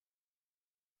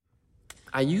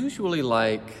I usually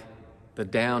like the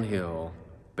downhill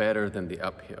better than the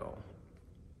uphill.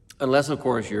 Unless, of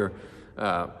course, you're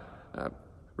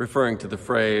referring to the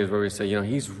phrase where we say,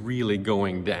 he's really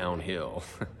going downhill.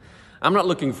 I'm not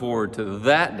looking forward to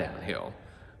that downhill.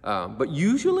 But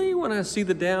usually when I see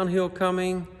the downhill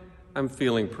coming, I'm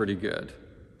feeling pretty good.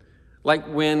 Like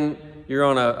when you're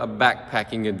on a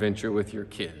backpacking adventure with your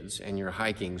kids and you're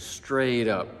hiking straight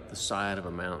up the side of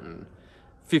a mountain,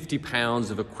 50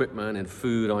 pounds of equipment and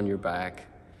food on your back.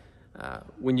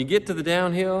 When you get to the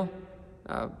downhill,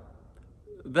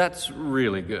 that's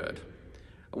really good.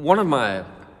 One of my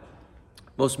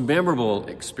most memorable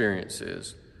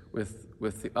experiences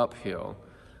with the uphill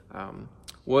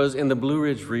was in the Blue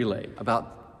Ridge Relay.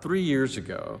 About 3 years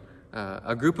ago,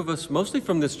 a group of us, mostly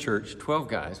from this church, 12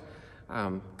 guys,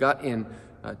 got in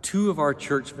two of our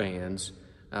church vans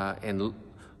and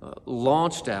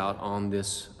launched out on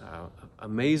this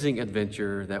amazing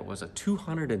adventure that was a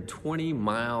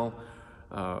 220-mile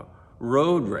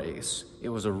road race. It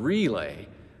was a relay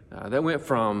that went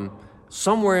from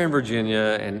somewhere in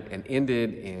Virginia and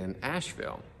ended in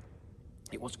Asheville.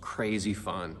 It was crazy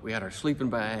fun. We had our sleeping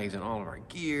bags and all of our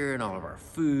gear and all of our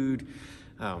food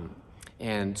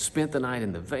and spent the night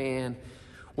in the van.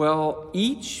 Well,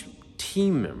 each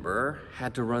team member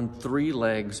had to run 3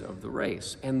 legs of the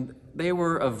race, and they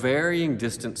were of varying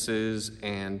distances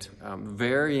and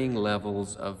varying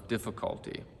levels of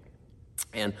difficulty.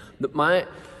 And my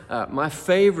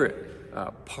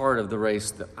favorite part of the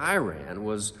race that I ran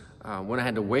was when I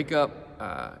had to wake up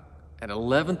at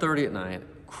 11:30 at night,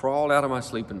 crawled out of my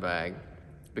sleeping bag,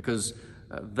 because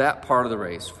that part of the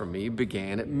race for me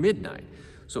began at midnight.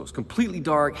 So it was completely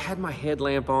dark, had my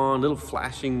headlamp on, little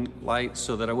flashing lights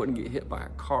so that I wouldn't get hit by a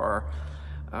car.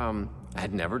 I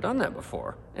had never done that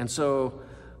before. And so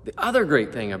the other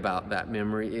great thing about that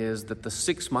memory is that the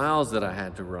 6 miles that I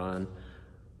had to run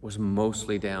was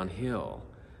mostly downhill.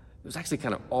 It was actually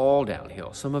kind of all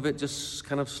downhill. Some of it just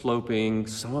kind of sloping,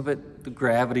 some of it the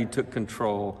gravity took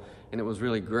control, and it was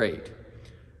really great.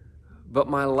 But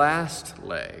my last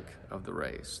leg of the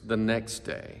race, the next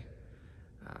day,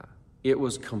 it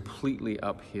was completely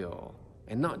uphill,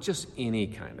 and not just any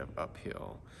kind of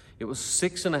uphill. It was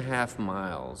 6.5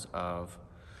 miles of,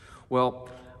 well,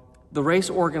 the race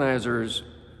organizers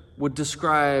would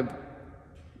describe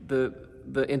the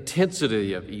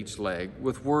intensity of each leg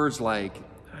with words like,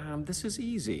 this is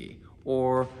easy,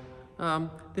 or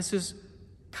this is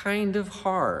kind of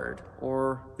hard,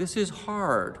 or this is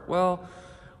hard. Well,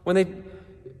 when they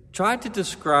tried to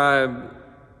describe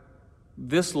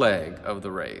this leg of the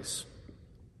race,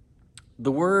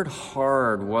 the word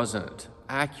hard wasn't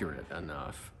accurate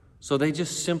enough, so they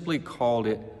just simply called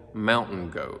it mountain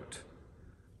goat.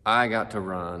 I got to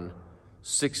run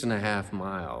 6.5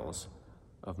 miles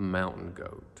of mountain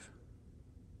goat.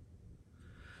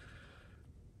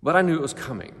 But I knew it was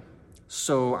coming,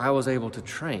 so I was able to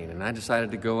train, and I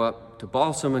decided to go up to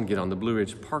Balsam and get on the Blue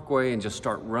Ridge Parkway and just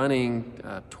start running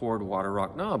toward Water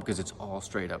Rock Knob, because it's all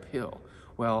straight uphill.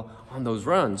 Well, on those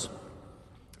runs,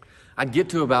 I'd get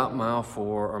to about mile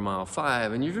 4 or mile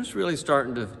 5, and you're just really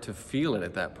starting to feel it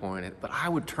at that point. But I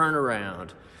would turn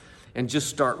around and just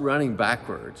start running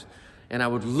backwards, and I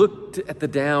would look at the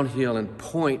downhill and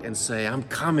point and say, I'm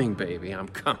coming, baby, I'm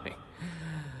coming.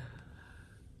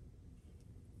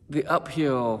 The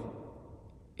uphill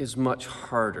is much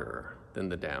harder than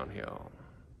the downhill.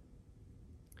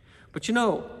 But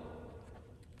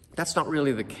that's not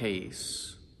really the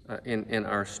case in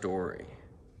our story.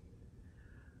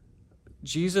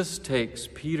 Jesus takes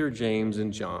Peter, James,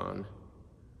 and John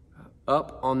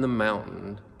up on the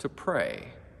mountain to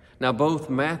pray. Now, both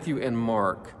Matthew and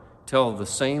Mark tell the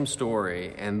same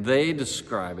story, and they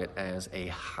describe it as a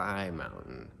high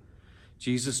mountain.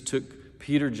 Jesus took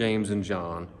Peter, James, and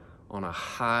John on a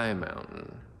high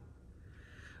mountain.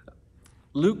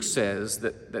 Luke says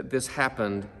that this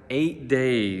happened 8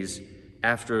 days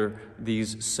after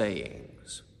these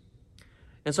sayings.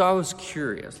 And so I was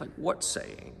curious, what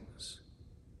sayings?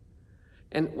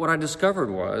 And what I discovered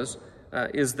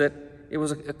is that it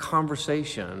was a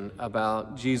conversation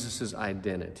about Jesus'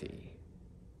 identity.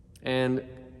 And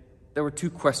there were 2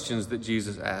 questions that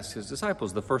Jesus asked his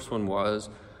disciples. The first one was,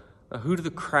 who do the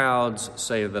crowds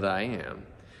say that I am?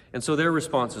 And so their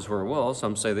responses were, well,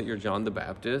 some say that you're John the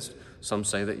Baptist, some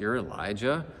say that you're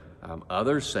Elijah,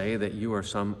 others say that you are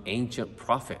some ancient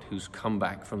prophet who's come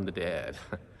back from the dead.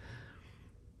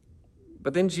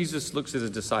 But then Jesus looks at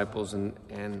his disciples and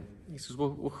he says, well,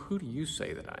 who do you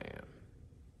say that I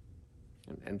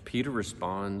am? And Peter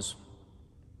responds,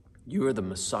 you are the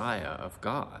Messiah of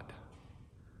God.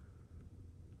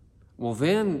 Well,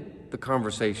 then the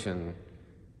conversation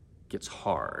gets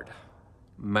hard,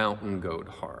 mountain goat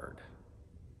hard.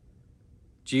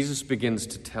 Jesus begins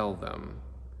to tell them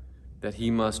that he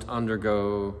must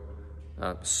undergo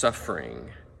suffering.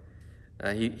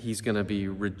 He's going to be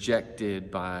rejected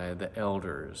by the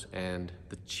elders and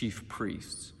the chief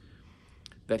priests,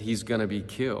 that he's going to be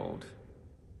killed.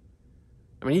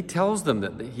 I mean, he tells them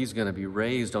that he's going to be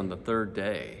raised on the third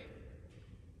day.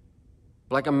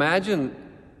 Like, imagine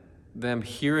them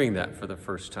hearing that for the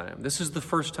first time. This is the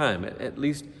first time, at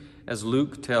least as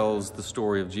Luke tells the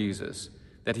story of Jesus,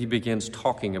 that he begins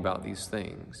talking about these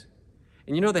things.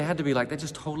 And you know, they had to be like, that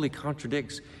just totally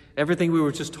contradicts everything we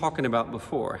were just talking about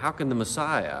before. How can the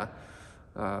Messiah,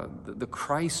 the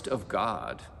Christ of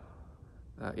God,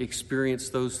 experience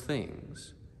those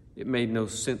things? It made no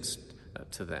sense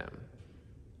to them.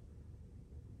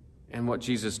 And what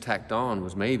Jesus tacked on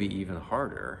was maybe even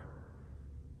harder.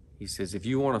 He says, if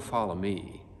you want to follow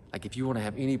me, like if you want to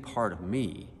have any part of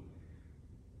me,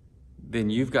 then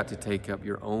you've got to take up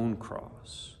your own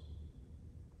cross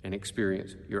and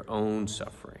experience your own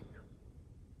suffering.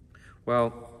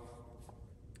 Well,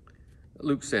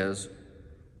 Luke says,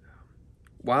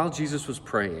 while Jesus was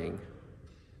praying,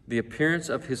 the appearance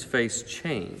of his face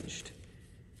changed,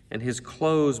 and his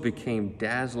clothes became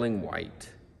dazzling white.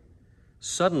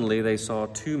 Suddenly they saw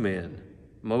two men,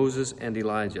 Moses and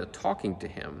Elijah, talking to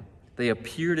him. They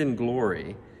appeared in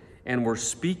glory and were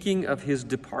speaking of his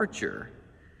departure,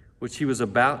 which he was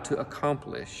about to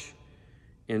accomplish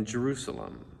in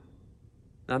Jerusalem.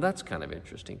 Now that's kind of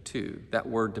interesting too. That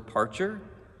word departure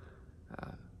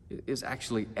is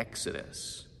actually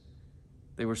Exodus.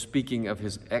 They were speaking of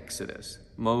his exodus,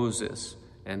 Moses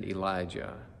and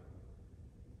Elijah.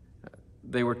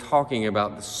 They were talking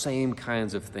about the same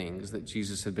kinds of things that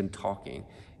Jesus had been talking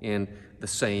in the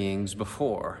sayings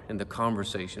before, in the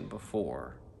conversation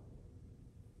before.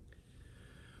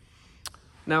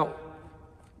 Now,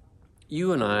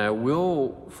 you and I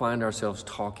will find ourselves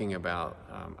talking about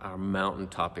our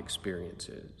mountaintop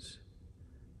experiences.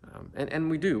 And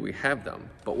we do, we have them.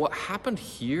 But what happened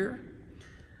here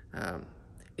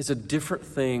is a different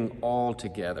thing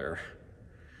altogether.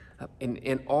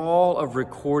 In all of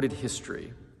recorded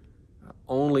history,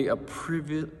 only a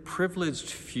privileged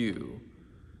few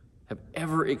have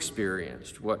ever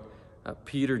experienced what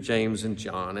Peter, James, and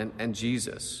John and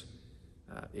Jesus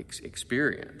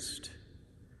experienced.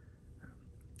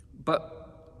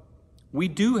 But we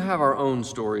do have our own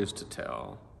stories to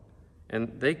tell,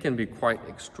 and they can be quite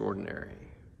extraordinary.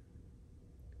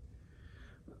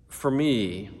 For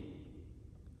me,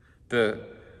 the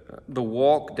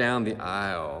walk down the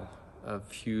aisle of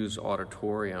Hughes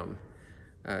Auditorium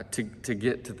to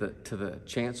get to the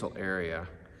chancel area,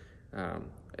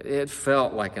 it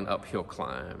felt like an uphill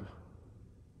climb.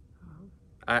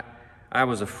 I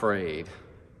was afraid.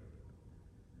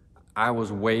 I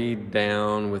was weighed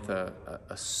down with a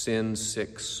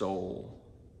sin-sick soul.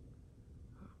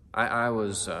 I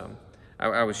was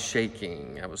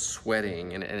shaking. I was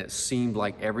sweating, and it seemed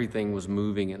like everything was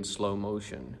moving in slow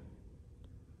motion.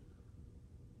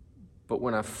 But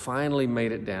when I finally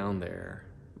made it down there,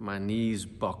 my knees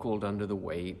buckled under the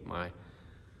weight, my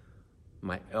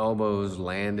elbows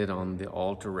landed on the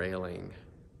altar railing,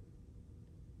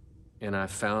 and I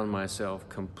found myself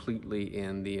completely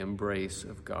in the embrace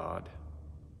of God.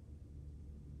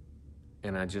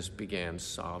 And I just began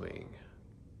sobbing.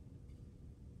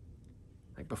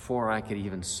 Like before I could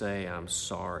even say I'm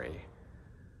sorry,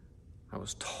 I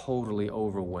was totally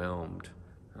overwhelmed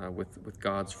with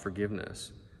God's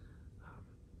forgiveness.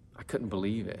 I couldn't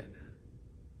believe it.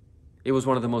 It was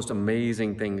one of the most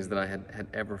amazing things that I had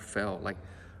ever felt. Like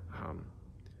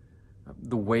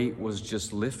the weight was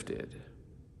just lifted.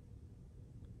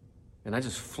 And I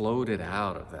just floated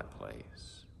out of that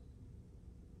place.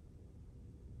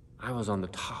 I was on the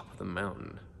top of the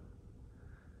mountain.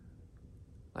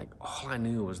 Like all I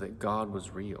knew was that God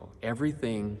was real.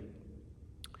 Everything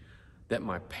that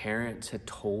my parents had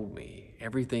told me,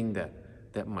 everything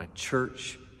that my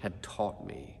church had taught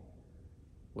me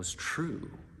was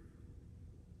true.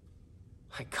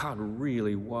 Like God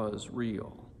really was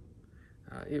real.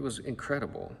 It was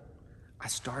incredible. I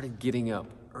started getting up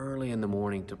early in the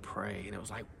morning to pray, and it was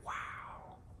like,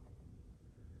 wow.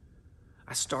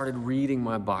 I started reading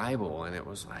my Bible, and it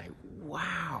was like,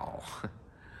 wow.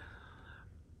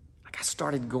 Like I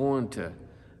started going to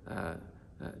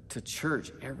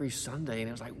church every Sunday, and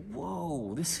it was like,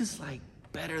 whoa, this is like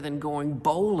better than going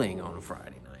bowling on a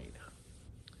Friday night.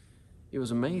 It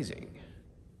was amazing.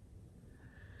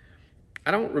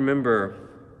 I don't remember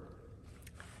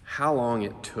how long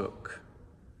it took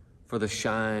for the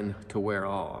shine to wear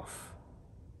off,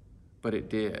 but it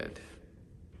did.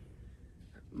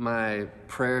 my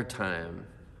prayer time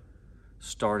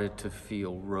started to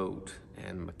feel rote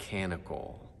and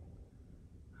mechanical.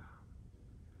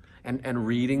 And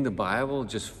reading the Bible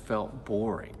just felt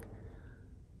boring.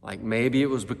 Like maybe it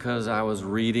was because I was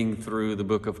reading through the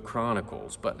book of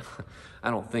Chronicles, but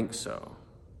I don't think so.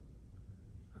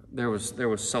 There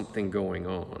was something going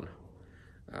on.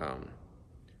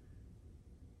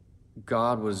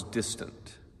 God was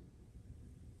distant.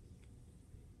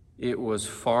 It was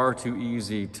far too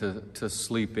easy to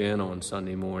sleep in on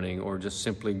Sunday morning or just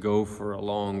simply go for a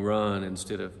long run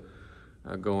instead of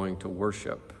going to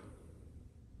worship.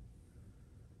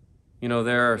 You know,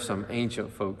 there are some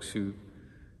ancient folks who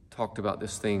talked about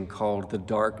this thing called the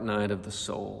dark night of the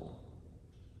soul.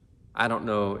 I don't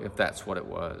know if that's what it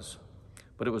was,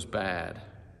 but it was bad.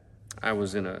 I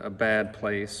was in a bad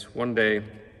place. One day,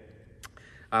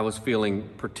 I was feeling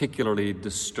particularly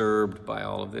disturbed by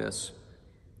all of this,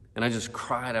 and I just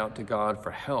cried out to God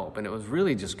for help, and it was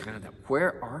really just kind of that,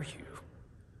 where are you?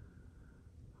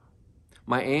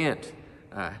 My aunt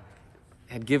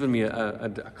had given me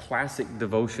a classic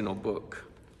devotional book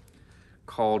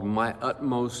called My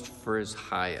Utmost for His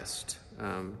Highest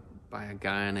by a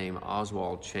guy named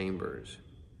Oswald Chambers.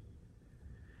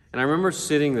 And I remember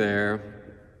sitting there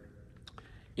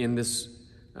in this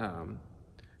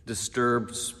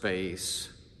disturbed space,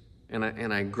 and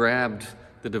I grabbed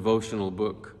the devotional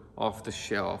book off the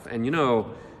shelf. And you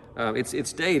know,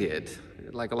 it's dated,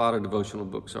 like a lot of devotional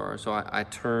books are. So I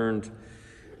turned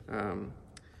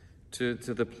to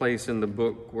the place in the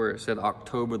book where it said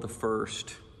October the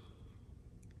 1st.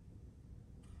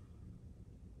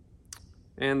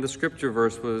 And the scripture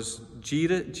verse was,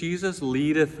 Jesus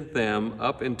leadeth them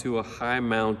up into a high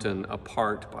mountain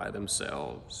apart by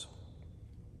themselves.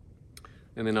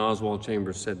 And then Oswald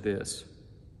Chambers said this: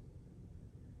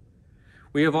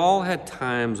 we have all had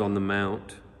times on the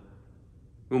mount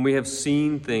when we have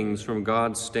seen things from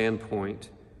God's standpoint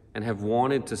and have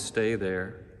wanted to stay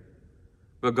there,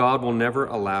 but God will never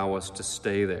allow us to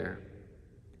stay there.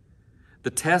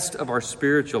 The test of our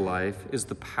spiritual life is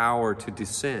the power to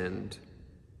descend.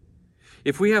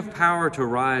 If we have power to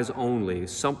rise only,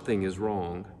 something is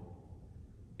wrong.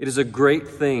 It is a great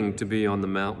thing to be on the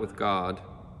mount with God,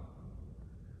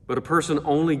 but a person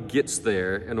only gets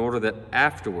there in order that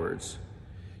afterwards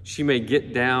she may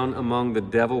get down among the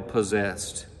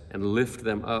devil-possessed and lift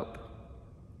them up.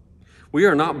 We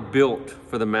are not built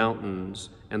for the mountains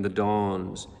and the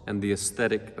dawns and the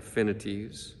aesthetic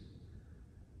affinities.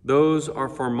 Those are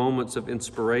for moments of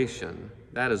inspiration,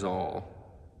 that is all.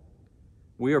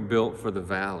 We are built for the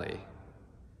valley,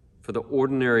 for the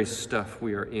ordinary stuff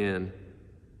we are in,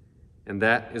 and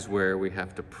that is where we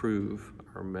have to prove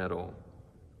our mettle.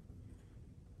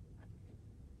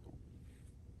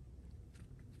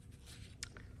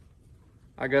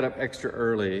 I got up extra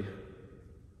early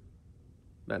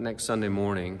that next Sunday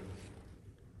morning,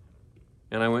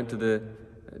 and I went to the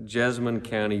Jessamine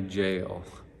County Jail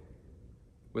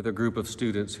with a group of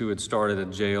students who had started a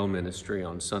jail ministry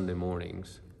on Sunday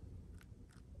mornings.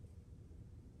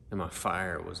 And my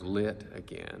fire was lit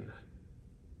again.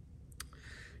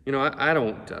 You know, I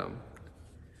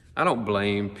don't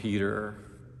blame Peter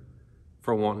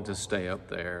for wanting to stay up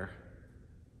there.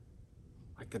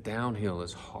 Like, the downhill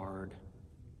is hard.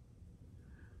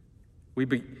 We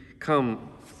become,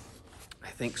 I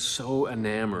think, so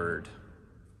enamored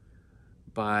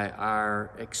by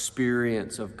our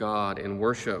experience of God in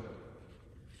worship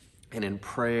and in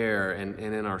prayer and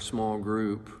in our small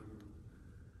group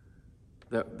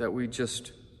that we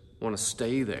just want to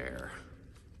stay there.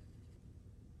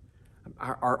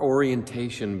 Our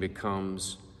orientation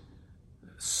becomes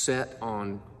set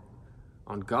on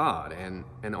God and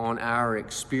on our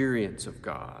experience of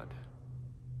God.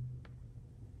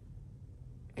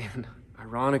 And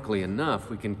ironically enough,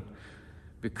 we can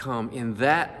become, in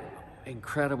that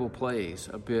incredible place,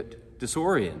 a bit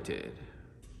disoriented.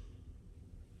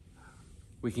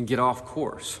 We can get off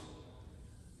course.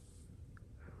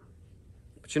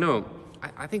 But you know,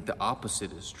 I think the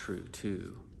opposite is true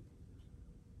too,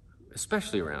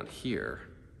 especially around here.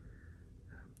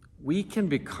 We can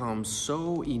become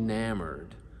so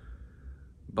enamored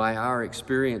by our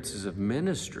experiences of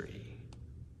ministry,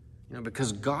 you know,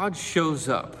 because God shows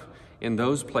up in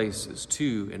those places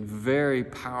too in very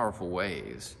powerful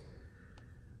ways,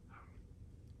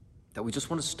 that we just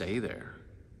want to stay there.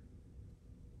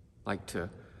 Like to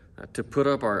put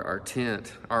up our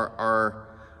tent, our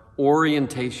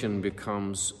orientation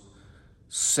becomes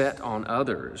set on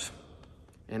others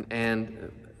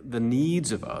and the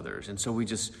needs of others. And so we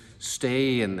just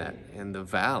stay in the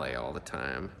valley all the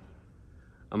time,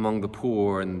 among the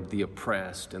poor and the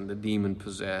oppressed and the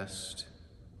demon-possessed.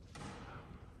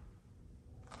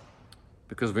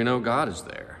 because we know God is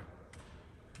there.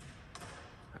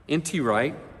 N.T.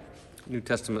 Wright, New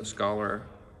Testament scholar,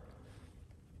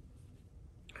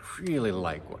 I really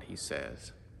like what he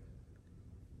says.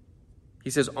 He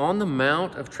says, on the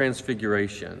Mount of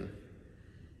Transfiguration,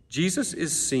 Jesus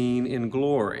is seen in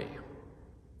glory.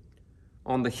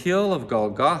 On the hill of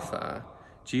Golgotha,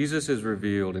 Jesus is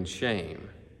revealed in shame.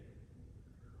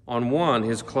 On one,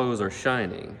 his clothes are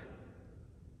shining.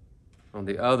 On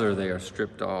the other, they are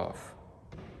stripped off.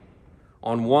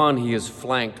 On one, he is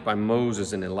flanked by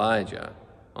Moses and Elijah.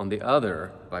 On the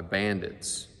other, by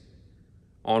bandits.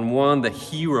 On one, the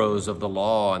heroes of the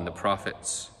law and the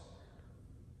prophets.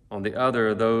 On the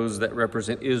other, those that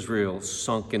represent Israel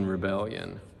sunk in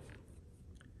rebellion.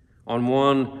 On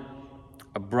one,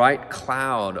 a bright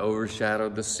cloud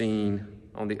overshadowed the scene.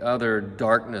 On the other,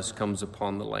 darkness comes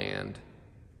upon the land.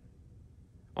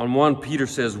 On one, Peter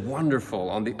says, wonderful.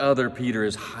 On the other, Peter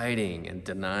is hiding and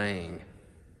denying.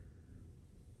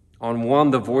 On one,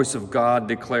 the voice of God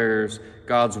declares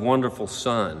God's wonderful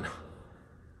Son.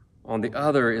 On the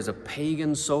other is a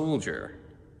pagan soldier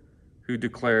who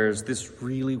declares this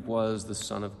really was the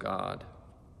Son of God.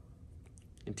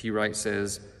 And T. Wright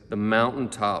says, the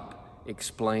mountaintop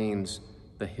explains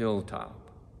the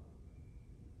hilltop.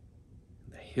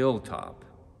 The hilltop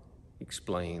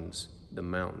explains the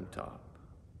mountaintop.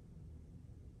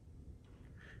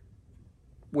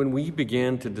 When we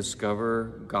begin to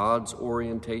discover God's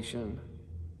orientation,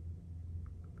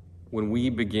 when we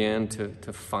begin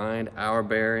to find our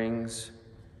bearings,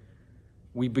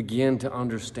 we begin to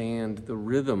understand the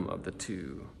rhythm of the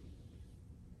two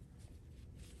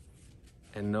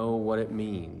and know what it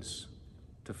means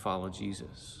to follow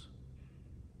Jesus.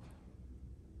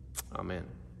 Amen.